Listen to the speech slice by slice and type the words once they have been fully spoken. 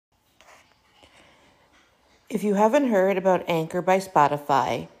If you haven't heard about Anchor by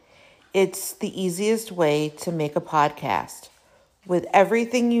Spotify, it's the easiest way to make a podcast with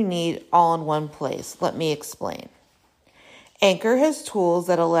everything you need all in one place. Let me explain. Anchor has tools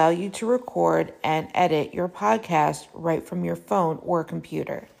that allow you to record and edit your podcast right from your phone or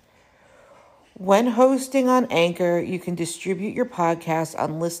computer. When hosting on Anchor, you can distribute your podcast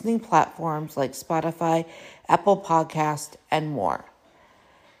on listening platforms like Spotify, Apple Podcast, and more.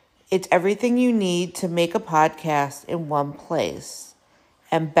 It's everything you need to make a podcast in one place.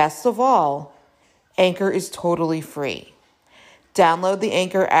 And best of all, Anchor is totally free. Download the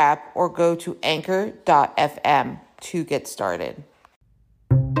Anchor app or go to anchor.fm to get started.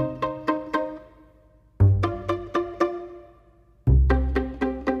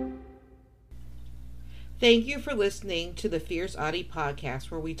 Thank you for listening to the Fierce Oddie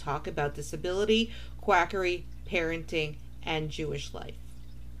podcast, where we talk about disability, quackery, parenting, and Jewish life.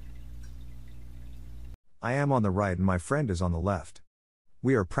 I am on the right and my friend is on the left.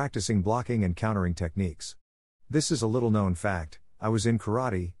 We are practicing blocking and countering techniques. This is a little known fact. I was in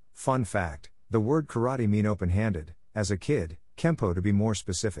karate. Fun fact, the word karate mean open-handed, as a kid, kempo to be more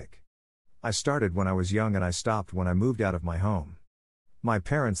specific. I started when I was young and I stopped when I moved out of my home. My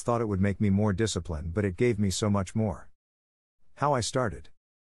parents thought it would make me more disciplined, but it gave me so much more. How I started.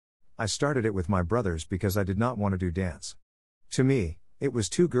 I started it with my brothers because I did not want to do dance. To me, it was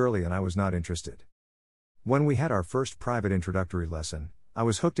too girly and I was not interested. When we had our first private introductory lesson, I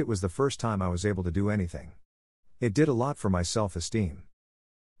was hooked. It was the first time I was able to do anything. It did a lot for my self-esteem.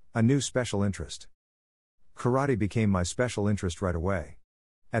 A new special interest. Karate became my special interest right away.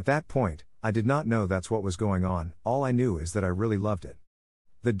 At that point, I did not know that's what was going on. All I knew is that I really loved it.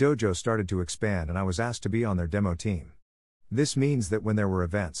 The dojo started to expand and I was asked to be on their demo team. This means that when there were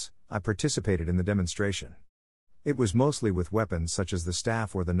events, I participated in the demonstration. It was mostly with weapons such as the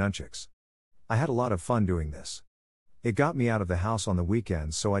staff or the nunchucks. I had a lot of fun doing this. It got me out of the house on the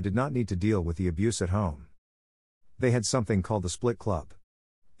weekends, so I did not need to deal with the abuse at home. They had something called the split club.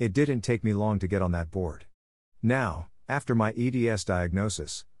 It didn't take me long to get on that board. Now, after my EDS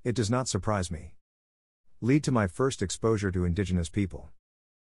diagnosis, it does not surprise me. Lead to my first exposure to indigenous people.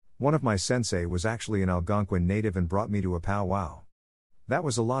 One of my sensei was actually an Algonquin native and brought me to a powwow. That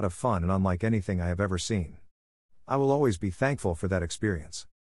was a lot of fun and unlike anything I have ever seen. I will always be thankful for that experience.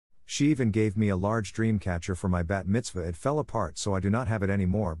 She even gave me a large dream catcher for my bat mitzvah. It fell apart, so I do not have it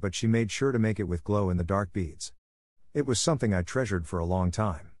anymore, but she made sure to make it with glow-in-the-dark beads. It was something I treasured for a long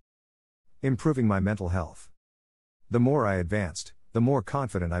time. Improving my mental health. The more I advanced, the more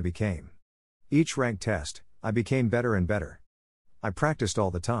confident I became. Each rank test, I became better and better. I practiced all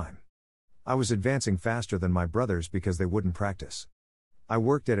the time. I was advancing faster than my brothers because they wouldn't practice. I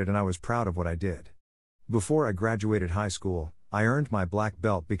worked at it and I was proud of what I did. Before I graduated high school, I earned my black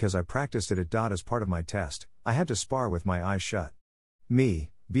belt because I practiced it as part of my test. I had to spar with my eyes shut. Me,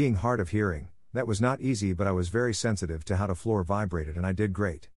 being hard of hearing, that was not easy, but I was very sensitive to how the floor vibrated and I did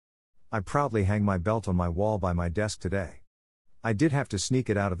great. I proudly hang my belt on my wall by my desk today. I did have to sneak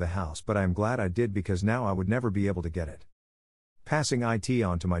it out of the house, but I am glad I did because now I would never be able to get it. Passing IT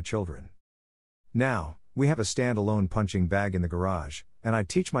on to my children. Now, we have a stand-alone punching bag in the garage, and I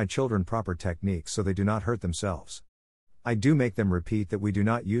teach my children proper techniques so they do not hurt themselves. I do make them repeat that we do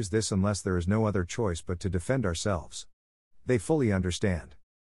not use this unless there is no other choice but to defend ourselves. They fully understand.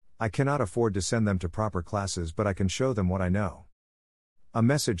 I cannot afford to send them to proper classes, but I can show them what I know. A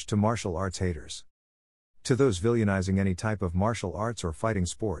message to martial arts haters. To those villainizing any type of martial arts or fighting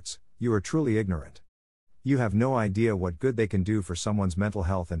sports, you are truly ignorant. You have no idea what good they can do for someone's mental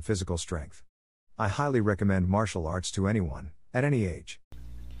health and physical strength. I highly recommend martial arts to anyone, at any age.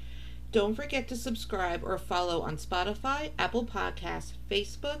 Don't forget to subscribe or follow on Spotify, Apple Podcasts,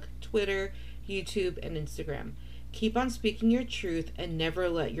 Facebook, Twitter, YouTube, and Instagram. Keep on speaking your truth and never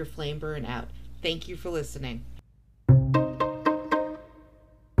let your flame burn out. Thank you for listening.